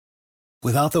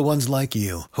Without the ones like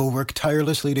you, who work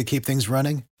tirelessly to keep things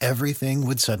running, everything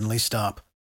would suddenly stop.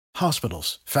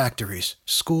 Hospitals, factories,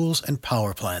 schools, and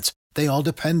power plants, they all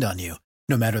depend on you.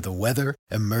 No matter the weather,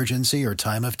 emergency, or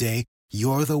time of day,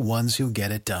 you're the ones who get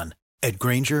it done. At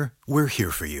Grainger, we're here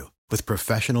for you with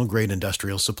professional-grade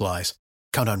industrial supplies.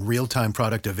 Count on real-time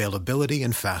product availability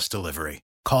and fast delivery.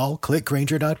 Call,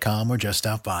 clickgrainger.com, or just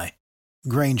stop by.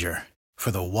 Grainger, for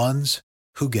the ones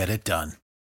who get it done.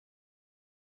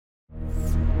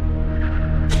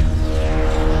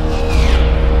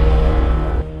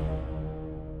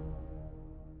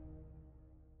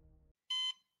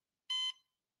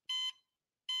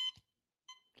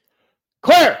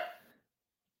 Clear!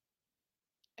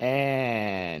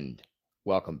 And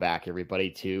welcome back,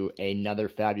 everybody, to another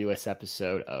fabulous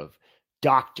episode of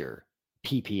Dr.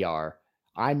 PPR.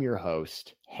 I'm your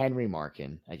host, Henry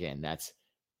Markin. Again, that's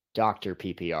Dr.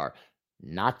 PPR,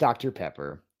 not Dr.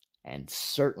 Pepper, and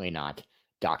certainly not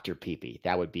Dr. PP.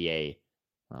 That'd be a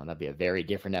very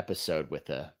different episode with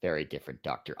a very different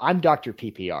doctor. I'm Dr.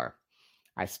 PPR.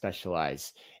 I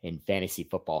specialize in fantasy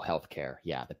football healthcare.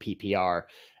 Yeah, the PPR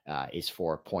is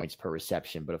for points per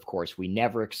reception. But of course, we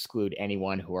never exclude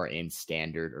anyone who are in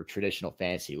standard or traditional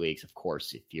fantasy leagues. Of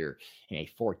course, if you're in a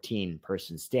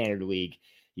 14-person standard league,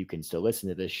 you can still listen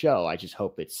to this show. I just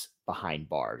hope it's behind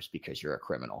bars because you're a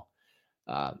criminal.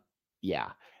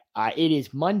 It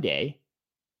is Monday,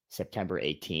 September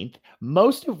 18th.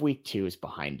 Most of week 2 is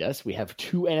behind us. We have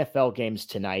 2 NFL games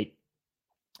tonight.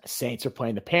 Saints are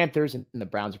playing the Panthers and the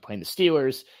Browns are playing the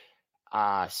Steelers.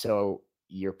 So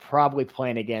you're probably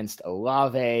playing against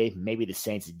Olave, maybe the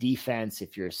Saints defense.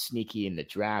 If you're sneaky in the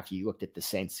draft, you looked at the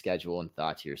Saints schedule and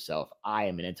thought to yourself, I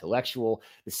am an intellectual.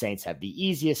 The Saints have the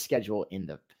easiest schedule in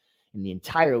the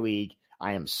entire league.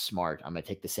 I am smart. I'm going to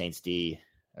take the Saints D.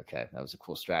 Okay, that was a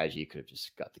cool strategy. You could have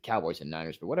just got the Cowboys and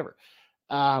Niners, but whatever.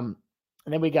 And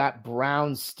then we got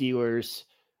Browns, Steelers.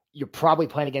 You're probably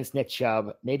playing against Nick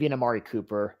Chubb, maybe an Amari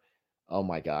Cooper. Oh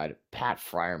my God, Pat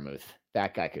Freiermuth.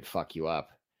 That guy could fuck you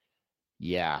up.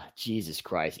 Yeah, Jesus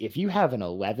Christ. If you have an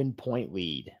 11-point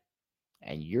lead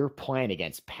and you're playing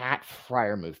against Pat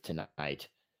Freiermuth tonight,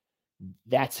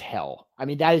 that's hell. I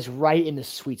mean, that is right in the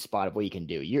sweet spot of what you can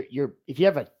do. If you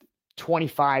have a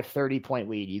 25, 30-point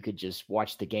lead, you could just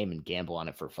watch the game and gamble on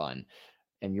it for fun.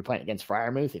 And you're playing against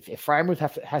Freiermuth. If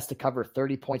Freiermuth has to cover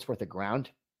 30 points worth of ground,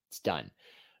 it's done.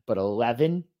 But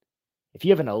 11, if you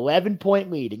have an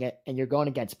 11-point lead and you're going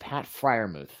against Pat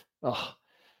Freiermuth,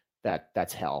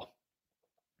 that's hell.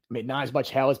 I mean, not as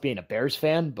much hell as being a Bears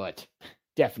fan, but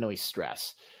definitely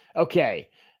stress. Okay,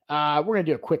 we're going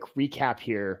to do a quick recap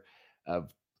here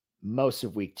of most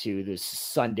of week 2, the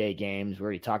Sunday games. We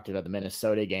already talked about the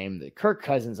Minnesota game. The Kirk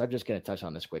Cousins, I'm just going to touch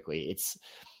on this quickly.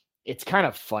 It's kind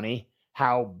of funny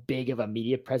how big of a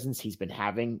media presence he's been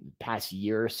having the past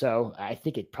year or so. I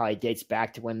think it probably dates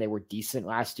back to when they were decent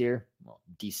last year. Well,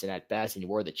 decent at best, and he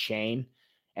wore the chain.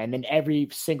 And then every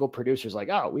single producer's like,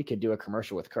 oh, we could do a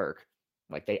commercial with Kirk.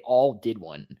 Like they all did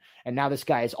one. And now this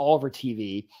guy is all over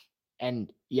TV.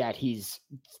 And yet he's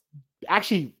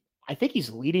actually, I think he's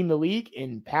leading the league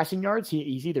in passing yards.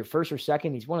 He's either first or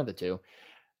second. He's one of the two.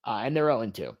 And they're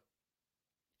 0-2.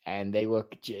 And they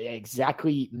look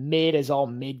exactly mid as all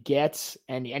mid gets.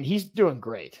 And he's doing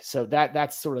great. So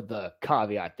that's sort of the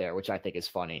caveat there, which I think is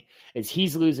funny, is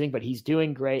he's losing, but he's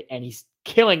doing great. And he's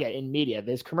killing it in media.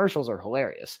 His commercials are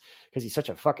hilarious because he's such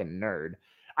a fucking nerd.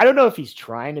 I don't know if he's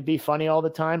trying to be funny all the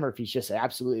time or if he's just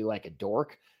absolutely like a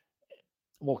dork.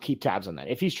 We'll keep tabs on that.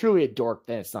 If he's truly a dork,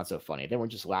 then it's not so funny. Then we're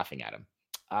just laughing at him.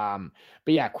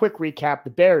 But yeah, quick recap. The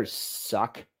Bears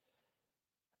suck.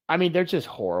 I mean, they're just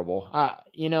horrible.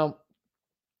 I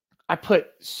put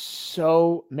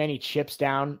so many chips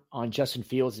down on Justin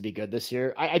Fields to be good this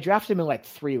year. I drafted him in like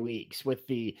 3 leagues with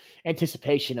the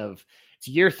anticipation of it's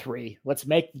year 3. Let's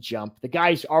make the jump. The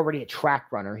guy's already a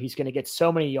track runner. He's going to get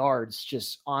so many yards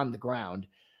just on the ground.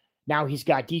 Now he's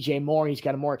got DJ Moore. He's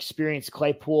got a more experienced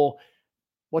Claypool.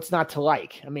 What's not to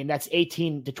like? I mean, that's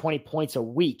 18 to 20 points a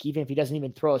week, even if he doesn't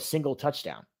even throw a single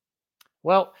touchdown.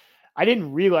 Well, I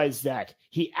didn't realize that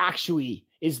he actually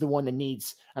is the one that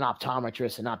needs an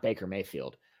optometrist and not Baker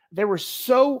Mayfield. There were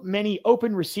so many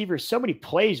open receivers, so many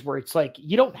plays where it's like,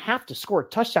 you don't have to score a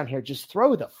touchdown here. Just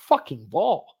throw the fucking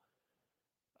ball.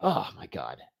 Oh my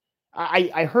God.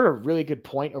 I heard a really good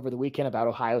point over the weekend about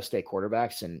Ohio State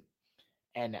quarterbacks and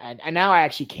now I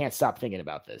actually can't stop thinking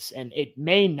about this. And it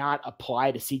may not apply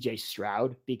to CJ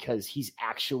Stroud because he's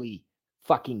actually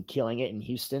fucking killing it in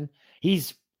Houston.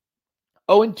 He's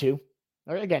 0-2.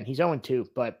 Again, he's 0-2,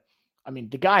 but I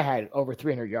mean, the guy had over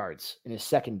 300 yards in his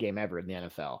second game ever in the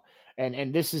NFL.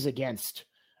 And this is against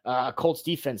a Colts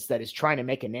defense that is trying to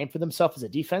make a name for themselves as a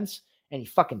defense, and he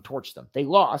fucking torched them. They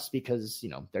lost because,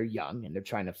 they're young and they're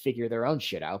trying to figure their own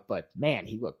shit out, but man,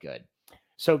 he looked good.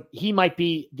 So he might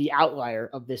be the outlier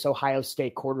of this Ohio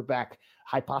State quarterback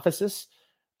hypothesis.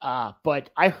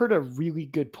 But I heard a really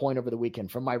good point over the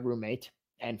weekend from my roommate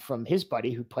and from his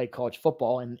buddy who played college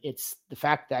football. And it's the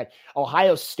fact that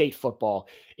Ohio State football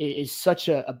is such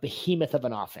a behemoth of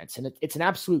an offense. And it's an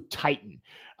absolute titan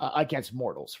against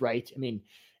mortals, right? I mean,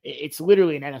 it's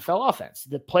literally an NFL offense.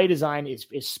 The play design is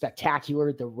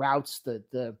spectacular. The routes,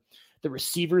 the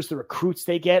receivers, the recruits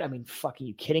they get. I mean, fucking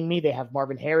you kidding me? They have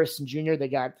Marvin Harrison Jr. They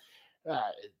got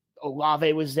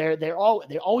Olave was there. They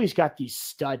always got these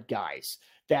stud guys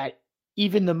that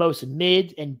even the most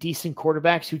mid and decent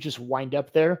quarterbacks who just wind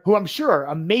up there, who I'm sure are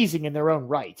amazing in their own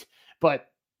right, but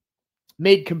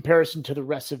mid comparison to the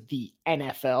rest of the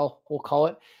NFL, we'll call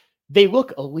it, they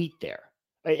look elite there.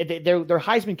 They're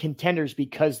Heisman contenders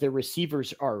because their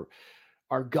receivers are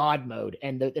God mode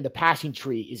and the passing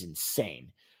tree is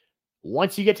insane.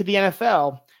 Once you get to the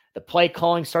NFL, the play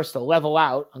calling starts to level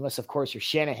out, unless of course you're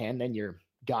Shanahan, then you're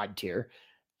God tier.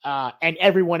 And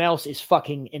everyone else is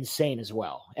fucking insane as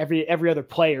well. Every other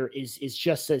player is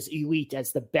just as elite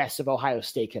as the best of Ohio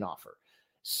State can offer.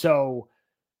 So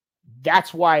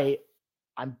that's why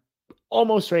I'm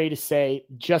almost ready to say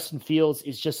Justin Fields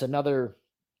is just another,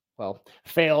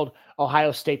 failed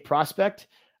Ohio State prospect.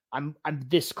 I'm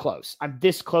this close. I'm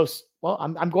this close. Well,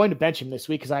 I'm going to bench him this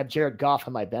week because I have Jared Goff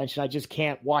on my bench, and I just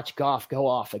can't watch Goff go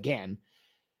off again.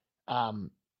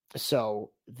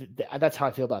 So that's how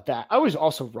I feel about that. I was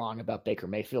also wrong about Baker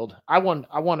Mayfield. I'm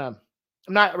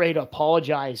not ready to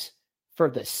apologize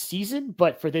for the season,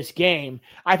 but for this game,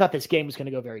 I thought this game was going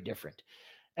to go very different.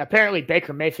 Apparently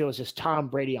Baker Mayfield is just Tom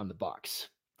Brady on the Bucs,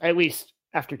 at least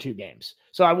after 2 games.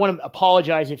 So I want to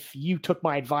apologize if you took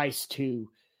my advice to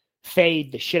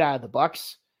fade the shit out of the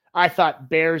Bucs. I thought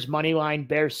Bears money line,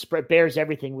 Bears spread, Bears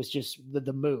everything was just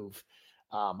the move.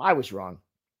 I was wrong.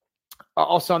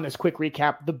 Also on this quick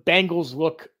recap, the Bengals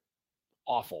look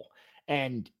awful.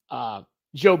 And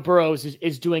Joe Burrows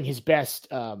is doing his best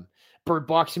Bird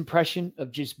Box impression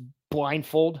of just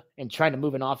blindfold and trying to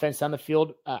move an offense down the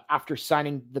field after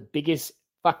signing the biggest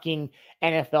fucking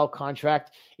NFL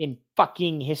contract in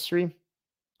fucking history.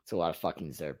 It's a lot of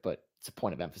fuckings there, but it's a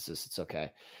point of emphasis. It's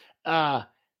okay.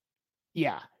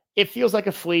 Yeah. It feels like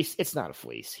a fleece. It's not a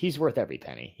fleece. He's worth every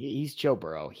penny. He's Joe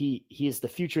Burrow. He is the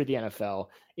future of the NFL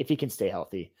if he can stay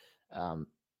healthy.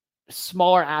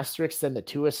 Smaller asterisks than the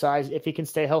Tua size if he can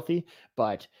stay healthy,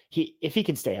 but if he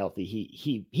can stay healthy,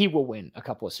 he will win a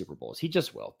couple of Super Bowls. He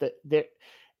just will.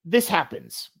 This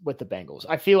happens with the Bengals.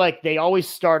 I feel like they always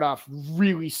start off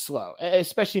really slow,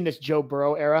 especially in this Joe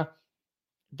Burrow era.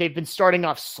 They've been starting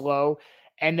off slow.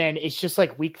 And then it's just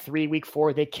like week 3, week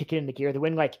 4, they kick it into gear. They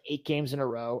win like 8 games in a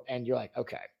row. And you're like,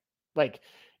 okay. Like,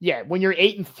 yeah, when you're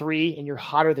 8-3 and you're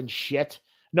hotter than shit,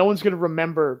 no one's going to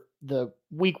remember the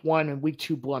week 1 and week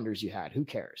 2 blunders you had. Who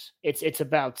cares? It's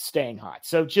about staying hot.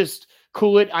 So just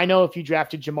cool it. I know if you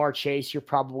drafted Jamar Chase, you're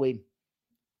probably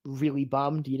really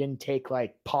bummed you didn't take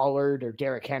like Pollard or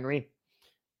Derrick Henry.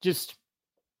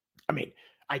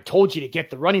 I told you to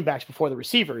get the running backs before the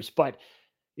receivers, but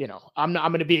I'm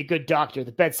going to be a good doctor.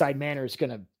 The bedside manner is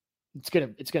going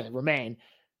to remain.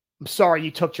 I'm sorry you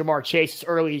took Jamar Chase as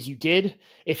early as you did.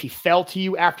 If he fell to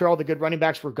you after all the good running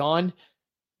backs were gone,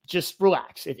 just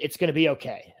relax. It's going to be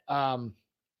okay.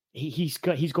 He's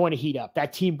going to heat up.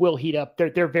 That team will heat up.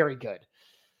 They're very good.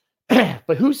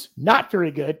 But who's not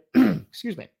very good?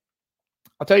 Excuse me.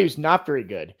 I'll tell you who's not very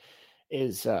good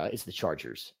is the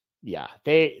Chargers. Yeah,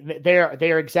 they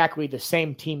are exactly the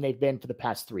same team they've been for the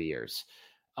past 3 years.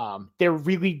 They're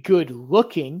really good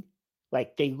looking.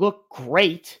 Like they look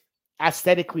great,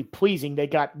 aesthetically pleasing. They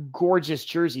got gorgeous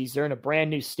jerseys. They're in a brand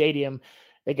new stadium.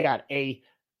 They got a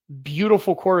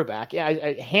beautiful quarterback,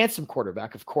 a handsome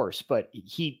quarterback, of course, but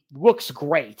he looks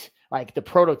great. Like the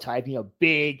prototype,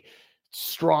 big,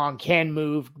 strong, can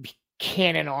move,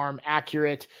 cannon arm,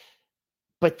 accurate,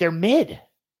 but they're mid.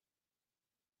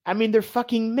 I mean, they're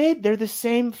fucking mid. They're the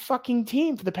same fucking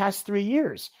team for the past 3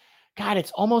 years. God,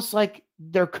 it's almost like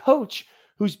their coach,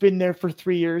 who's been there for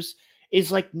 3 years,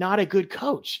 is like not a good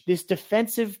coach. This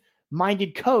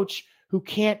defensive-minded coach who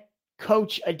can't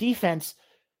coach a defense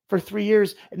for 3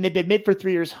 years, and they've been mid for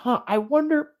 3 years. I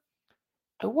wonder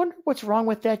what's wrong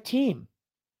with that team.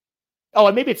 Oh,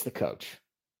 and maybe it's the coach.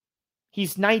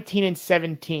 He's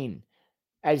 19-17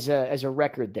 as a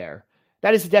record there.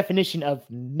 That is the definition of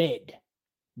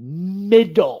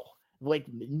middle. Like,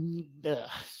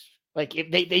 Like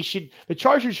if the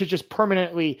Chargers should just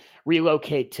permanently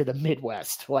relocate to the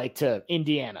Midwest, like to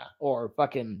Indiana or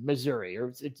fucking Missouri,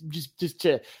 or just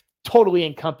to totally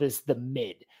encompass the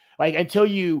mid. Like until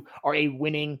you are a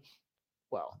winning,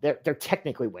 well, they're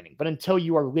technically winning, but until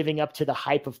you are living up to the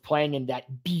hype of playing in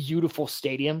that beautiful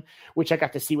stadium, which I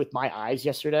got to see with my eyes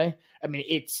yesterday. I mean,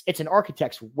 it's an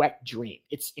architect's wet dream.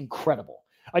 It's incredible.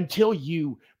 Until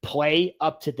you play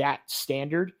up to that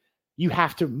standard, you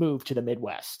have to move to the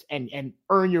Midwest and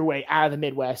earn your way out of the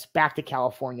Midwest back to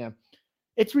California.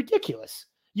 It's ridiculous.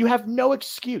 You have no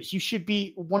excuse. You should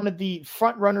be one of the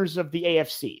front runners of the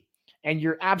AFC, and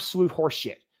you're absolute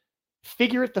horseshit.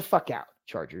 Figure it the fuck out,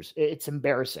 Chargers. It's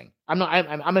embarrassing.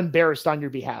 I'm embarrassed on your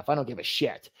behalf. I don't give a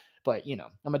shit, but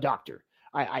I'm a doctor.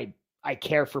 I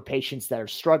care for patients that are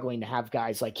struggling to have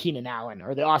guys like Keenan Allen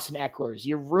or the Austin Ecklers.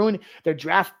 You're ruining their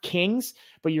draft kings,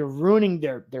 but you're ruining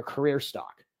their career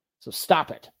stock. So stop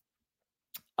it.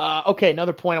 Okay,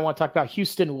 another point I want to talk about.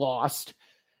 Houston lost,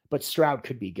 but Stroud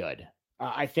could be good.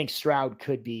 I think Stroud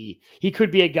could be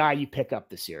a guy you pick up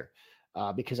this year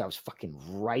because I was fucking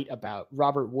right about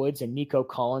Robert Woods and Nico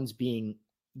Collins being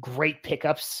great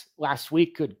pickups last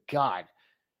week. Good God.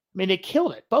 I mean, they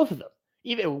killed it, both of them.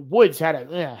 Even Woods had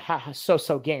a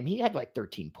so-so game. He had like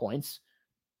 13 points.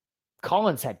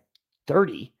 Collins had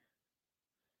 30.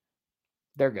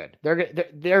 They're good. They're good.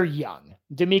 They're young.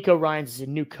 D'Amico Ryans is a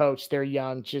new coach. They're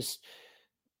young.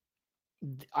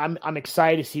 I'm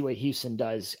excited to see what Houston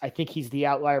does. I think he's the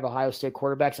outlier of Ohio State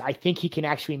quarterbacks. I think he can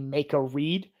actually make a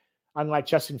read, unlike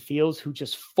Justin Fields, who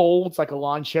just folds like a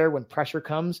lawn chair when pressure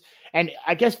comes. And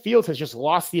I guess Fields has just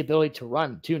lost the ability to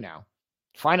run too now.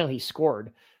 Finally, he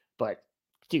scored. But,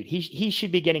 dude, he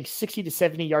should be getting 60 to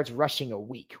 70 yards rushing a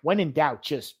week. When in doubt,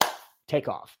 just take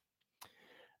off.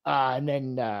 And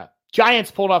then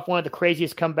Giants pulled off one of the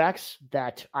craziest comebacks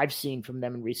that I've seen from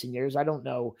them in recent years. I don't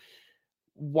know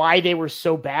why they were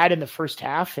so bad in the first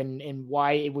half and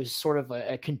why it was sort of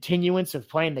a continuance of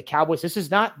playing the Cowboys. This is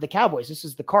not the Cowboys. This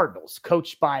is the Cardinals,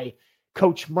 coached by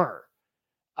Coach Murr.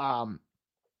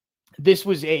 This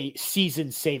was a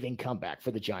season-saving comeback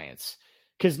for the Giants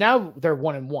because now they're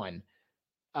 1-1,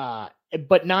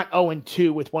 but not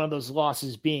 0-2 with one of those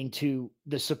losses being to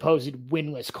the supposed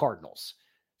winless Cardinals.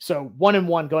 So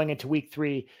 1-1 going into week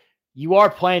 3, you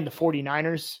are playing the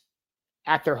 49ers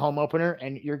at their home opener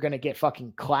and you're going to get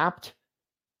fucking clapped.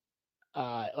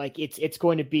 Like it's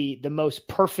going to be the most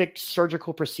perfect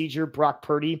surgical procedure Brock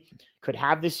Purdy could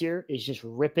have this year is just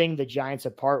ripping the Giants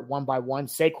apart one by one.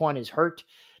 Saquon is hurt.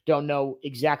 Don't know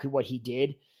exactly what he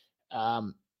did.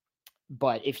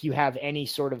 But if you have any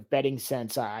sort of betting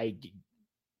sense, I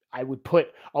would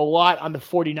put a lot on the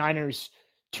 49ers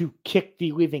to kick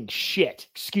the living shit,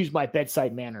 excuse my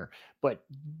bedside manner, but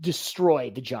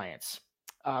destroy the Giants.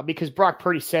 Because Brock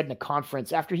Purdy said in a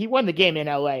conference after he won the game in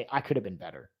LA, I could have been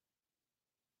better.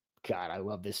 God, I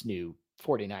love this new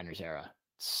 49ers era.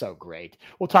 It's so great.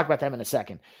 We'll talk about them in a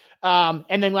second.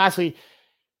 And then lastly,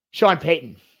 Sean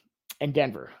Payton and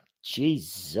Denver.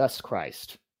 Jesus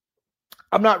Christ.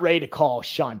 I'm not ready to call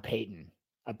Sean Payton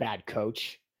a bad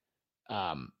coach.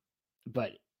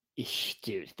 But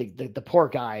dude, the poor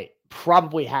guy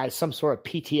probably has some sort of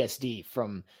PTSD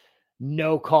from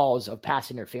no calls of pass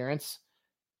interference.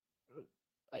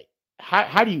 Like,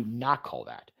 how do you not call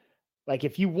that? Like,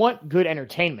 if you want good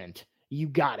entertainment, you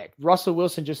got it. Russell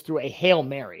Wilson just threw a Hail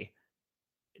Mary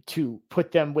to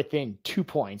put them within 2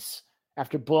 points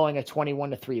after blowing a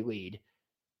 21-3 lead.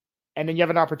 And then you have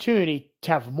an opportunity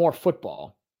to have more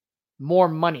football, more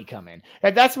money come in.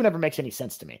 That's what never makes any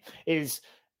sense to me is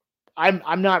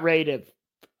I'm not ready to,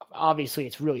 obviously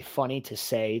it's really funny to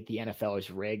say the NFL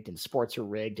is rigged and sports are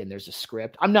rigged and there's a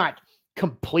script. I'm not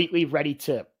completely ready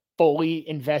to fully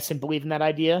invest and believe in that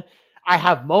idea. I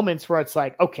have moments where it's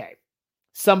like, okay,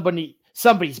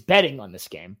 somebody's betting on this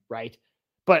game, right?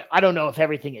 But I don't know if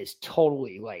everything is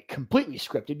totally like completely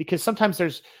scripted because sometimes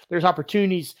there's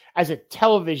opportunities as a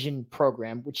television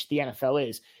program, which the NFL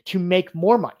is, to make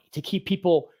more money, to keep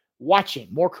people watching,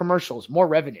 more commercials, more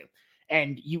revenue.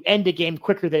 And you end a game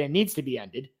quicker than it needs to be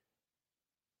ended.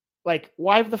 Like,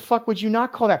 why the fuck would you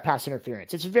not call that pass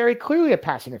interference? It's very clearly a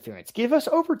pass interference. Give us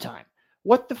overtime.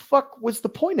 What the fuck was the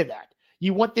point of that?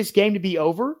 You want this game to be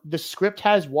over? The script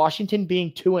has Washington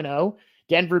being 2-0,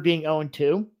 Denver being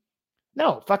 0-2.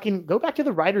 No, fucking go back to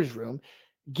the writer's room.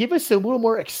 Give us a little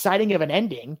more exciting of an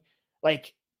ending.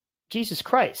 Like, Jesus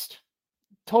Christ.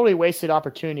 Totally wasted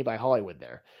opportunity by Hollywood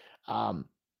there.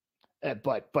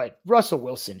 But Russell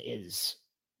Wilson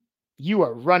you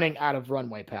are running out of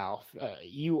runway, pal.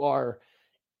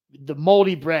 The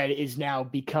moldy bread is now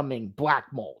becoming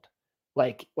black mold.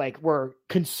 Like we're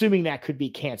consuming that could be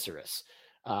cancerous.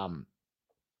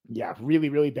 Yeah, really,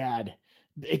 really bad.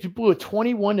 It blew a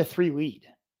 21-3 lead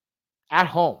at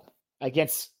home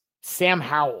against Sam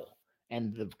Howell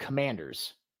and the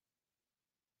Commanders.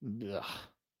 Ugh,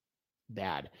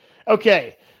 bad.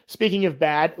 Okay, speaking of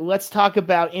bad, let's talk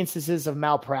about instances of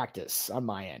malpractice on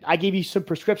my end. I gave you some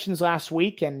prescriptions last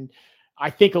week, and I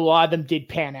think a lot of them did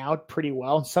pan out pretty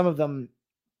well. Some of them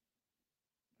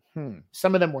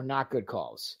were not good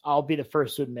calls. I'll be the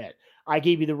first to admit. I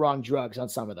gave you the wrong drugs on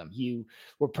some of them. You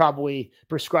were probably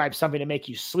prescribed something to make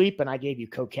you sleep, and I gave you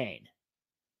cocaine.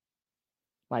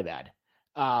 My bad.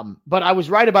 But I was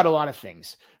right about a lot of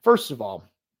things. First of all,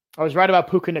 I was right about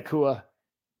Puka Nacua.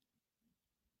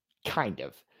 Kind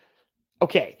of.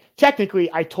 Okay, technically,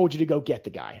 I told you to go get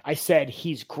the guy. I said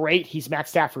he's great. He's Matt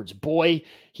Stafford's boy.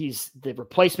 He's the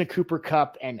replacement Cooper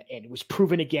Kupp, and it was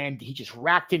proven again. He just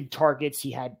racked in targets.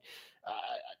 He had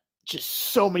just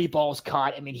so many balls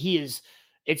caught. I mean,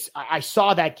 I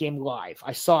saw that game live.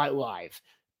 I saw it live.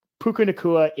 Puka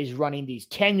Nacua is running these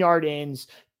 10-yard ins,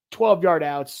 12-yard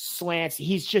outs, slants.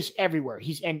 He's just everywhere.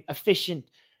 And efficient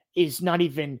is not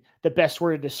even the best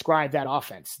word to describe that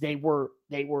offense. They were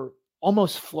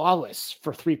almost flawless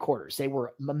for 3 quarters. They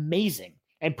were amazing.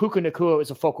 And Puka Nacua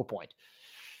is a focal point.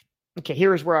 Okay,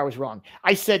 here's where I was wrong.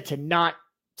 I said to not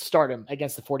start him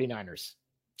against the 49ers.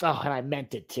 Oh, and I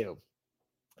meant it too.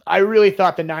 I really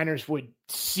thought the Niners would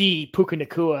see Puka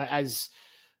Nacua as,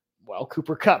 well,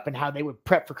 Cooper Kupp, and how they would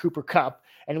prep for Cooper Kupp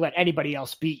and let anybody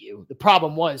else beat you. The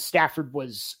problem was Stafford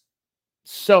was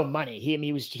so money.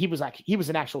 He was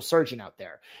an actual surgeon out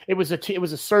there. It was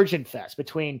a surgeon fest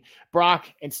between Brock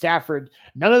and Stafford.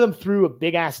 None of them threw a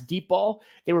big ass deep ball.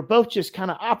 They were both just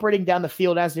kind of operating down the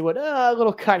field as they would. A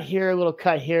little cut here, a little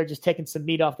cut here, just taking some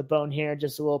meat off the bone here,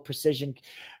 just a little precision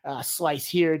slice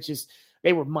here.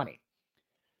 They were money.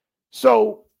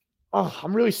 So,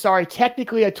 I'm really sorry.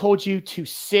 Technically, I told you to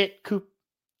sit Puka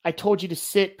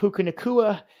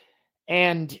Nacua,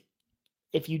 and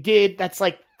if you did, that's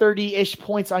like 30-ish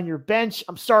points on your bench.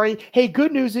 I'm sorry. Hey,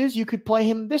 good news is you could play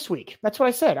him this week. That's what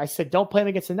I said. I said, don't play him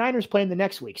against the Niners, play him the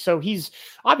next week. So he's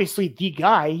obviously the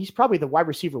guy. He's probably the wide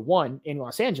receiver 1 in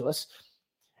Los Angeles.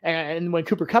 And when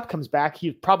Cooper Kupp comes back,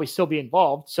 he'd probably still be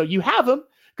involved. So you have him.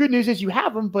 Good news is you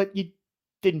have him, but you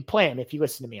didn't play him. If you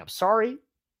listen to me, I'm sorry.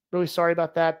 Really sorry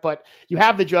about that. But you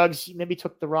have the drugs. You maybe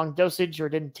took the wrong dosage or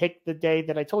didn't take the day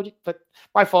that I told you. But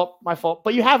my fault.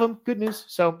 But you have him. Good news.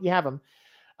 So you have him.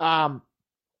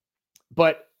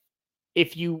 But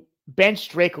if you bench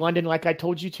Drake London like I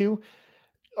told you to,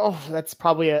 that's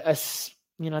probably a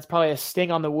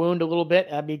sting on the wound a little bit,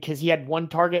 because he had 1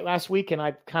 target last week, and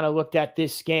I kind of looked at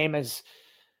this game as,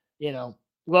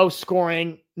 low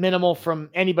scoring, minimal from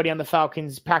anybody on the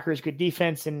Falcons. Packers good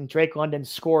defense, and Drake London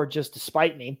scored just to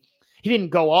spite me. He didn't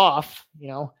go off,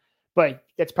 but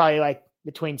that's probably like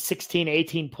between 16 to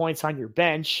 18 points on your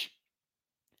bench.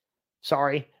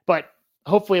 Sorry, but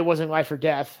hopefully it wasn't life or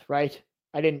death, right?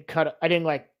 I didn't cut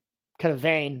a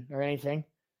vein or anything.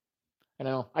 I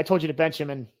know I told you to bench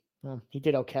him, and he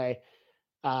did okay.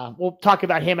 We'll talk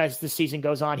about him as the season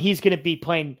goes on. He's going to be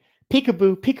playing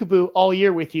peekaboo all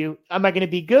year with you. Am I going to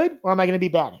be good or am I going to be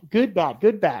bad? Good,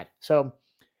 bad. So,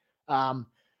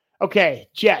 okay,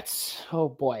 Jets. Oh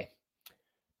boy.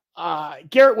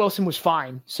 Garrett Wilson was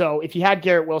fine. So if you had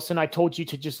Garrett Wilson, I told you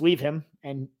to just leave him.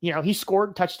 And, he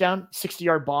scored touchdown,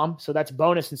 60-yard bomb. So that's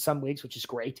bonus in some leagues, which is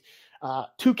great.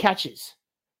 2 catches.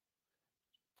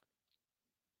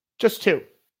 Just 2.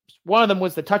 One of them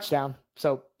was the touchdown.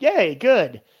 So, yay,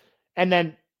 good. And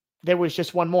then there was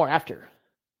just 1 more after.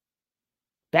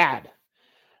 Bad.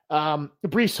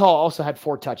 Breece Hall also had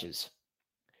 4 touches.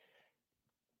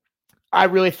 I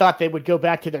really thought they would go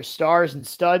back to their stars and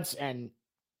studs, and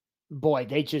boy,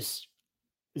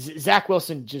 Zach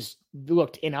Wilson just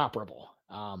looked inoperable.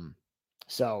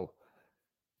 So,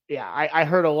 yeah, I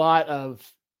heard a lot of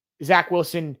Zach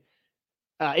Wilson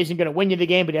isn't going to win you the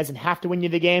game, but he doesn't have to win you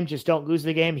the game. Just don't lose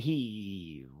the game.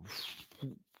 He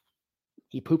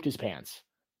pooped his pants.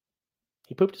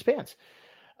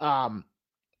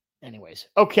 Anyways,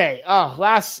 okay.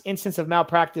 Last instance of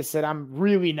malpractice that I'm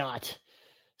really not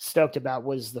stoked about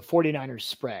was the 49ers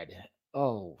spread.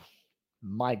 Oh,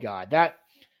 my God. That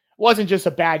wasn't just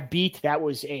a bad beat. That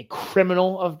was a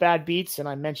criminal of bad beats. And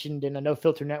I mentioned in a No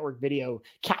Filter Network video,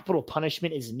 capital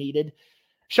punishment is needed.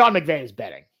 Sean McVay is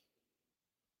betting.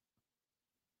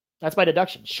 That's my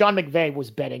deduction. Sean McVay was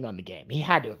betting on the game. He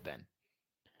had to have been.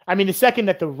 I mean, the second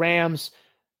that the Rams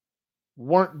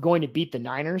weren't going to beat the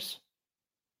Niners,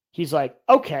 he's like,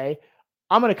 okay,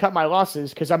 I'm going to cut my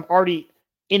losses because I'm already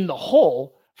in the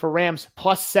hole for Rams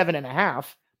plus 7.5.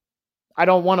 I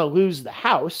don't want to lose the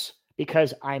house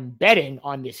because I'm betting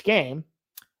on this game.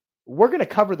 we're going to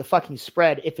cover the fucking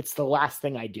spread if it's the last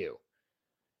thing I do.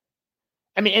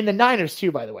 I mean, and the Niners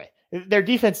too, by the way. Their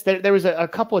defense, there was a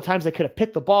couple of times they could have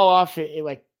picked the ball off.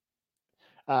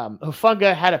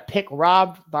 Hufanga had a pick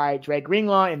robbed by Dre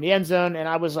Greenlaw in the end zone, and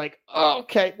I was like, oh,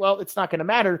 okay, well, it's not going to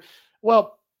matter.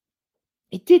 Well,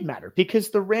 it did matter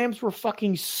because the Rams were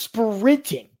fucking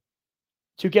sprinting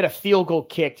to get a field goal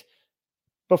kicked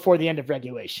before the end of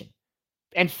regulation.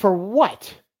 And for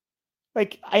what?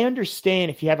 Like, I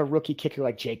understand if you have a rookie kicker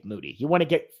like Jake Moody, you want to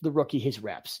get the rookie his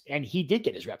reps. And he did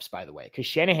get his reps, by the way, because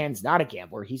Shanahan's not a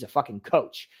gambler. He's a fucking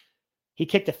coach. He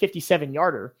kicked a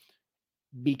 57-yarder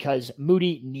because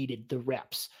Moody needed the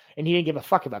reps. And he didn't give a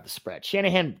fuck about the spread.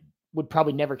 Shanahan would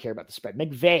probably never care about the spread.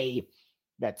 McVay,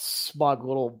 that smug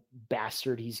little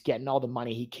bastard, he's getting all the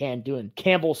money he can doing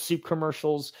Campbell soup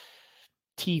commercials,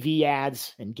 TV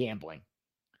ads, and gambling.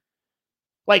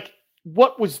 Like,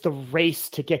 what was the race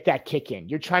to get that kick in?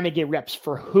 You're trying to get reps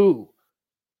for who?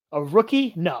 A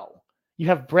rookie? No. You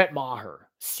have Brett Maher,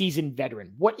 seasoned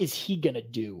veteran. What is he going to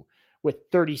do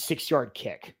with 36-yard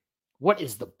kick? What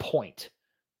is the point?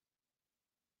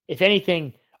 If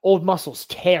anything, old muscles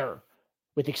tear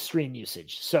with extreme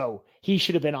usage. So he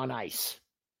should have been on ice.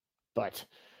 But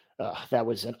that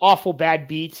was an awful bad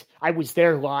beat. I was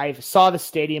there live, saw the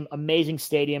stadium, amazing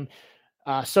stadium.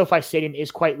 SoFi Stadium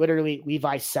is quite literally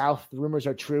Levi's South. The rumors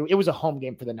are true. It was a home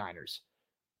game for the Niners.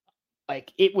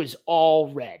 Like, it was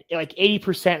all red, like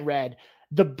 80% red.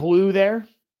 The blue there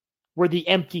were the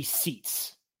empty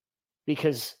seats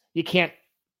because you can't,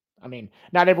 I mean,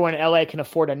 not everyone in LA can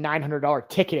afford a $900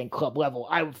 ticket in club level.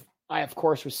 I, of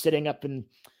course, was sitting up in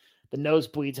the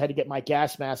nosebleeds, had to get my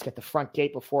gas mask at the front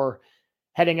gate before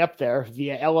heading up there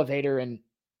via elevator and,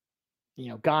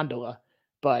 gondola.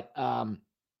 But,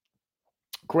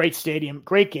 great stadium,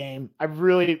 great game. I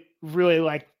really, really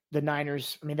liked the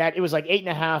Niners. I mean, it was like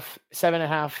 8.5,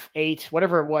 7.5, 8,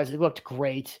 whatever it was. It looked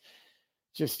great.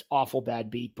 Just awful bad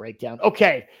beat breakdown.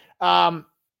 Okay. Last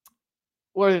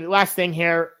thing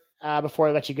here before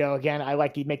I let you go. Again, I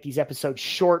like to make these episodes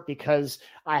short because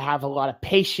I have a lot of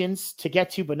patience to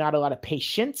get to, but not a lot of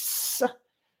patience.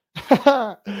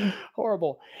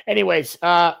 Horrible. Anyways,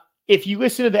 if you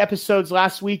listen to the episodes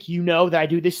last week, you know that I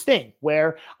do this thing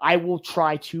where I will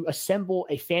try to assemble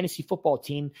a fantasy football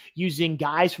team using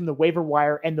guys from the waiver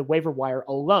wire and the waiver wire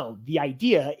alone. The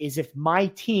idea is if my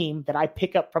team that I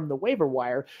pick up from the waiver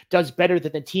wire does better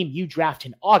than the team you draft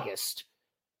in August,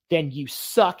 then you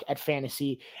suck at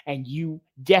fantasy and you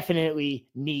definitely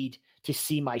need to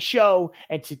see my show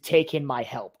and to take in my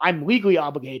help. I'm legally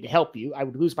obligated to help you. I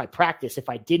would lose my practice if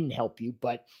I didn't help you,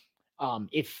 but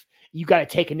if you got to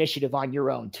take initiative on your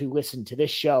own to listen to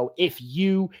this show if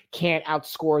you can't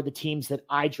outscore the teams that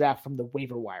I draft from the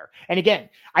waiver wire. And again,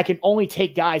 I can only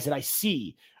take guys that I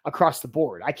see across the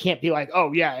board. I can't be like,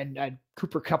 oh yeah, and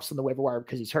Cooper Kupp's on the waiver wire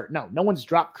because he's hurt. No one's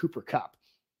dropped Cooper Kupp.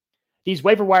 These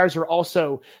waiver wires are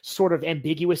also sort of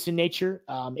ambiguous in nature.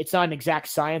 It's not an exact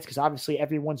science because obviously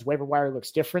everyone's waiver wire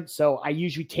looks different. So I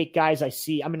usually take guys I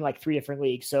see. I'm in like 3 different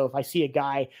leagues. So if I see a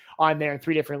guy on there in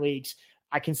 3 different leagues,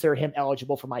 I consider him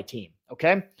eligible for my team.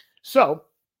 Okay. So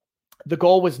the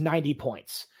goal was 90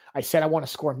 points. I said I want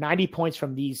to score 90 points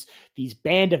from these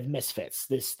band of misfits,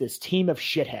 this team of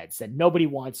shitheads that nobody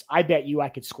wants. I bet you I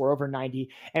could score over 90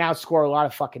 and outscore a lot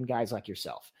of fucking guys like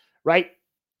yourself, right?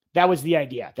 That was the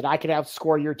idea, that I could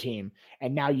outscore your team,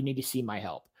 and now you need to see my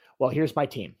help. Well, here's my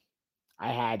team. I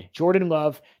had Jordan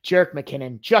Love, Jerick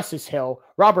McKinnon, Justice Hill,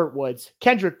 Robert Woods,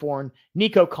 Kendrick Bourne,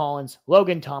 Nico Collins,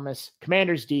 Logan Thomas,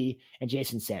 Commanders D, and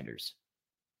Jason Sanders.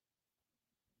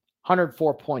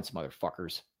 104 points,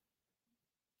 motherfuckers.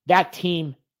 That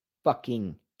team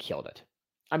fucking killed it.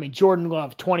 I mean, Jordan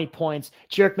Love, 20 points.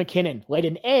 Jerick McKinnon laid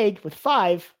an egg with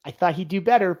 5. I thought he'd do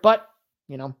better, but,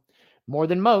 more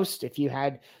than most if you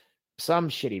had some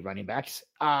shitty running backs.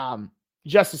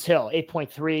 Justice Hill,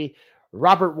 8.3.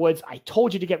 Robert Woods, I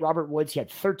told you to get Robert Woods. He had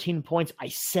 13 points. I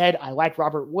said I like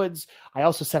Robert Woods. I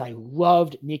also said I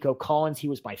loved Nico Collins. He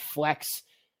was my flex.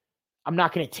 I'm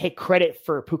not going to take credit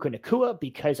for Puka Nacua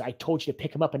because I told you to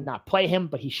pick him up and not play him,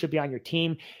 but he should be on your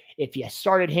team. If you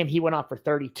started him, he went off for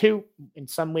 32 in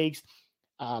some leagues.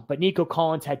 But Nico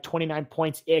Collins had 29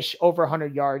 points-ish, over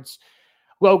 100 yards.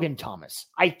 Logan Thomas,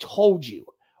 I told you,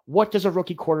 what does a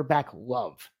rookie quarterback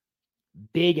love?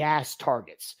 Big-ass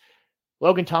targets.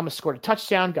 Logan Thomas scored a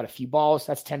touchdown, got a few balls.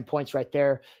 That's 10 points right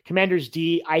there. Commanders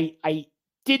D, I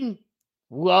didn't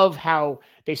love how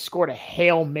they scored a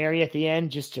Hail Mary at the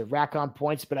end just to rack on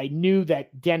points, but I knew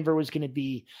that Denver was going to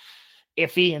be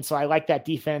iffy, and so I like that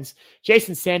defense.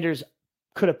 Jason Sanders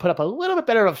could have put up a little bit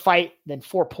better of a fight than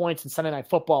 4 points in Sunday Night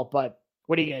Football, but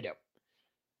what are you going to do?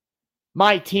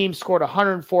 My team scored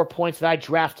 104 points that I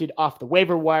drafted off the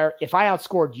waiver wire. If I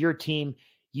outscored your team,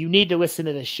 you need to listen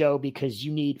to the show because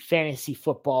you need fantasy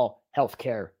football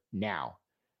healthcare now.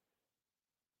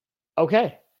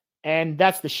 Okay, and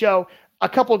that's the show. A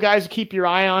couple of guys to keep your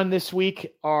eye on this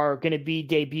week are going to be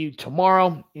debuted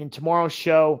tomorrow. In tomorrow's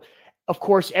show, of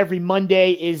course, every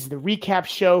Monday is the recap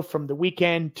show from the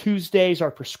weekend. Tuesdays are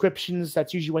prescriptions.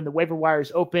 That's usually when the waiver wire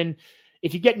is open.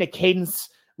 If you get in a cadence,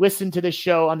 listen to the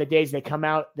show on the days they come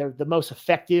out. They're the most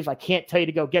effective. I can't tell you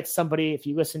to go get somebody if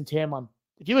you listen to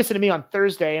me on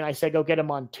Thursday and I say go get him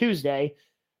on Tuesday.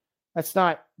 That's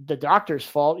not the doctor's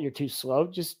fault. You're too slow.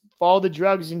 Just follow the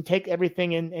drugs and take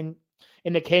everything in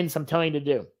the cadence I'm telling you to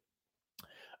do.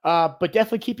 But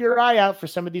definitely keep your eye out for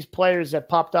some of these players that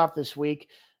popped off this week.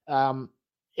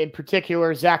 In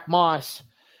particular, Zach Moss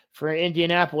for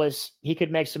Indianapolis. He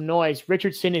could make some noise.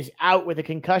 Richardson is out with a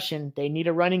concussion. They need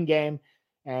a running game.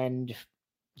 And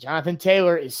Jonathan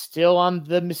Taylor is still on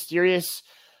the mysterious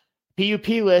PUP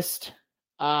list.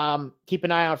 Keep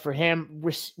an eye out for him.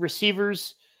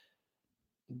 Receivers,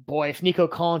 boy, if Nico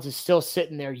Collins is still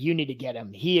sitting there, you need to get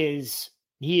him. He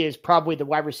is probably the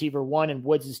wide receiver 1 and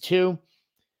Woods is 2.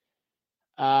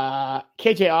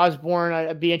 KJ Osborne,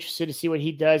 I'd be interested to see what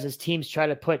he does as teams try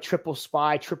to put triple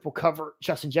spy, triple cover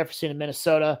Justin Jefferson in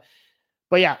Minnesota.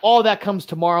 But yeah, all that comes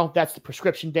tomorrow. That's the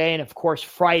prescription day. And of course,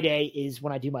 Friday is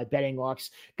when I do my betting locks.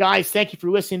 Guys, thank you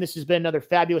for listening. This has been another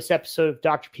fabulous episode of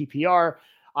Dr. PPR.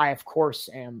 I, of course,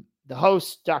 am the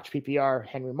host, Dr. PPR,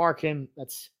 Henry Markin.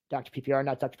 That's Dr. PPR,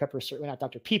 not Dr. Pepper, certainly not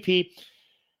Dr. PP.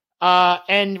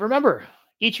 And remember,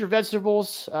 eat your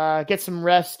vegetables, get some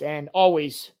rest, and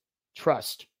always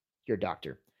trust your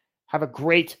doctor. Have a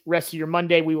great rest of your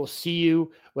Monday. We will see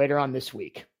you later on this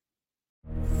week.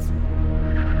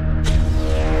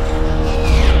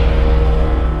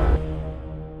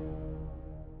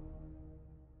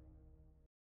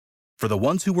 For the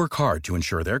ones who work hard to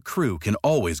ensure their crew can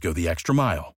always go the extra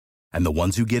mile, and the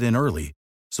ones who get in early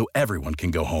so everyone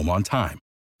can go home on time,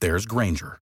 there's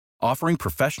Grainger, offering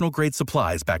professional-grade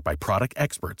supplies backed by product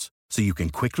experts so you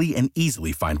can quickly and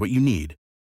easily find what you need.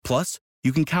 Plus,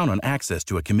 you can count on access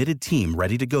to a committed team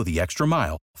ready to go the extra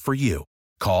mile for you.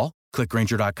 Call, click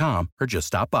Grainger.com, or just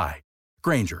stop by.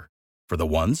 Grainger, for the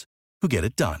ones who get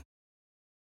it done.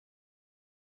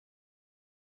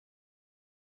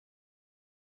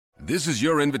 This is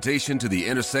your invitation to the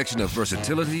intersection of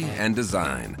versatility and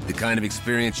design. The kind of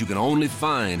experience you can only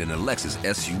find in a Lexus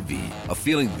SUV. A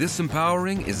feeling this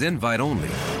empowering is invite only.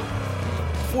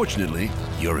 Fortunately,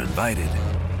 you're invited.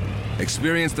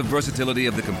 Experience the versatility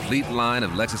of the complete line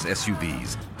of Lexus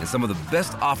SUVs and some of the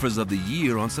best offers of the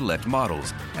year on select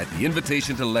models at the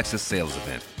Invitation to Lexus sales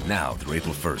event, now through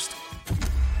April 1st.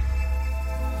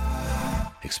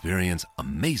 Experience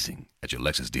amazing at your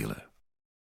Lexus dealer.